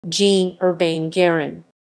Jean-Urbain Guérin.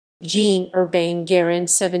 Jean-Urbain Guérin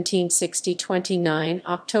 1760–29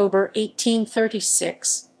 October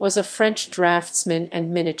 1836 was a French draftsman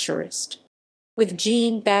and miniaturist. With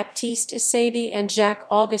Jean-Baptiste Isabey and Jacques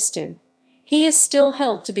Augustin, he is still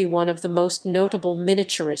held to be one of the most notable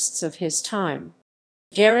miniaturists of his time.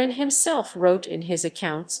 Guérin himself wrote in his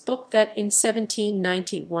accounts book that in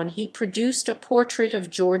 1791 he produced a portrait of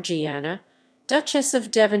Georgiana, Duchess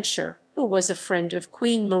of Devonshire, who was a friend of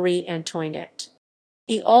Queen Marie-Antoinette.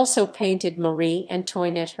 He also painted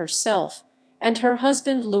Marie-Antoinette herself and her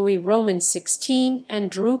husband Louis XVI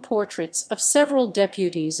and drew portraits of several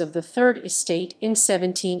deputies of the Third Estate in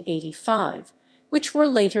 1785, which were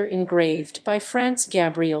later engraved by Franz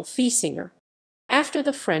Gabriel Fiesinger. After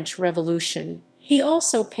the French Revolution, he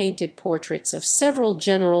also painted portraits of several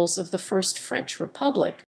generals of the First French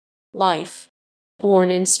Republic. Life.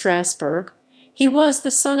 Born in Strasbourg, he was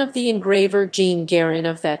the son of the engraver Jean Guérin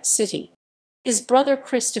of that city. His brother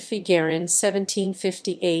Christophe Guérin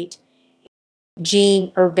 1758.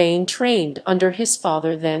 Jean-Urbain trained under his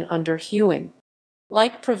father, then under Huon.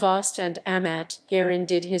 Like Provost and Amat, Guérin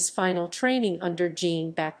did his final training under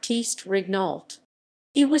Jean-Baptiste Regnault.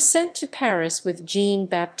 He was sent to Paris with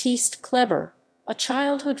Jean-Baptiste Kléber, a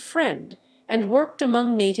childhood friend, and worked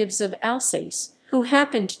among natives of Alsace, who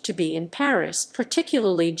happened to be in Paris,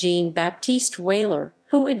 particularly Jean-Baptiste Weyler,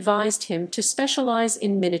 who advised him to specialize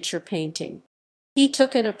in miniature painting. He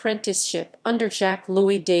took an apprenticeship under Jacques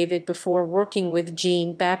Louis David before working with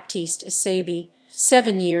Jean-Baptiste Isabey,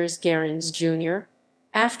 7 years Guérin's junior,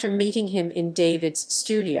 after meeting him in David's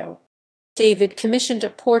studio. David commissioned a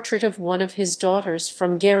portrait of one of his daughters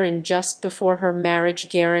from Guérin just before her marriage.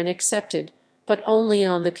 Guérin accepted, but only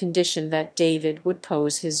on the condition that David would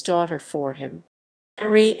pose his daughter for him.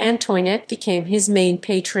 Marie-Antoinette became his main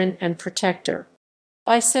patron and protector.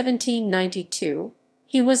 By 1792,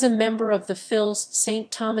 he was a member of the Fils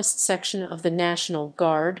St. Thomas section of the National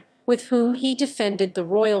Guard, with whom he defended the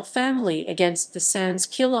royal family against the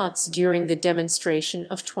sans-culottes during the demonstration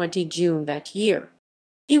of 20 June that year.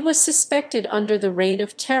 He was suspected under the Reign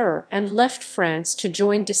of Terror and left France to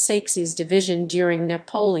join de Saix's division during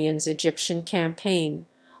Napoleon's Egyptian campaign,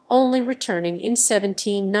 only returning in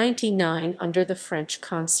 1799 under the French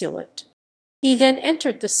consulate. He then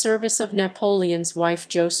entered the service of Napoleon's wife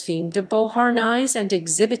Josephine de Beauharnais and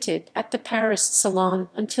exhibited at the Paris Salon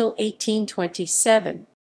until 1827.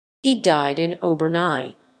 He died in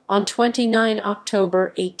Aubernay on 29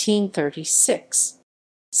 October 1836.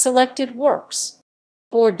 Selected works: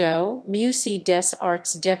 Bordeaux, Musée des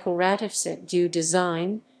Arts Décoratifs et du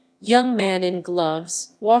Design, Young Man in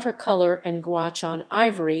Gloves, watercolor and gouache on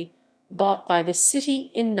ivory, bought by the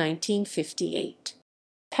city in 1958.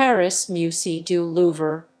 Paris, Musée du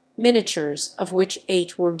Louvre, miniatures, of which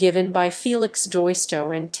 8 were given by Félix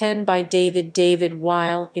Doisteau and 10 by David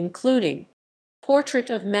Weil, including portrait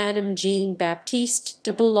of Madame Jean-Baptiste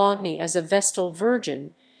de Boulogne as a Vestal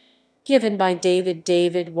Virgin, given by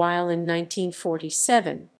David Weil in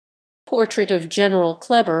 1947. Portrait of General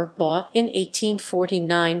Kléber, bought in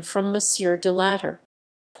 1849 from Monsieur de Latter.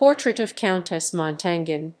 Portrait of Countess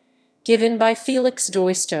Montangin, given by Félix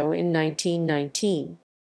Doisteau in 1919.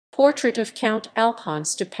 Portrait of Count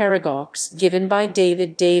Alphonse de Périgaux, given by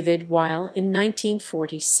David Weil in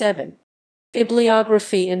 1947.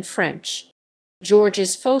 Bibliography in French.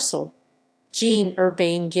 Georges Fossil,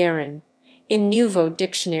 Jean-Urbain Guérin, in Nouveau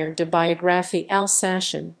Dictionnaire de Biographie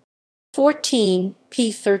Alsatienne. 14,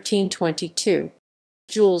 p. 1322.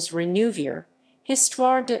 Jules Renouvier,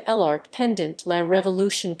 Histoire de l'art pendant la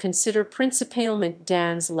Révolution, consider principalement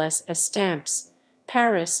dans les estampes.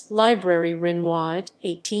 Paris, Librairie Renoir,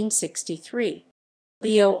 1863.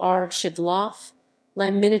 Leo R. Shidloff, La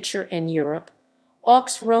Miniature en Europe,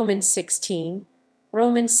 Aux Roman 16,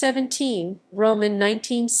 Roman 17, Roman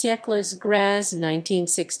 19 siècles Graz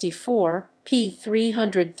 1964, p.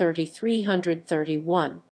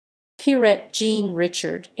 330–331. Pirette Jean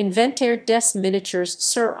Richard, Inventaire des miniatures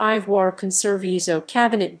sur ivoire conservés au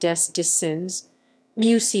Cabinet des Dessins,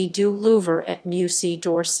 Musée du Louvre et Musée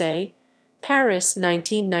d'Orsay, Paris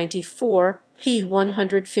 1994, p.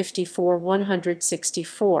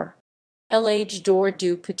 154–164. L'Age d'or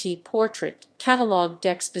du Petit Portrait, Catalogue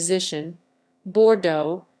d'Exposition,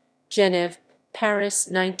 Bordeaux, Genève, Paris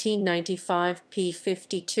 1995, p.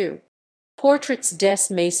 52. Portraits des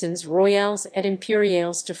Maisons Royales et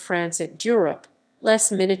Impériales de France et d'Europe,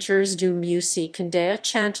 Les Miniatures du Musée Condé à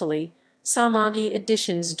Chantilly, Samedi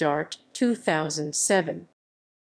Editions d'Art, 2007.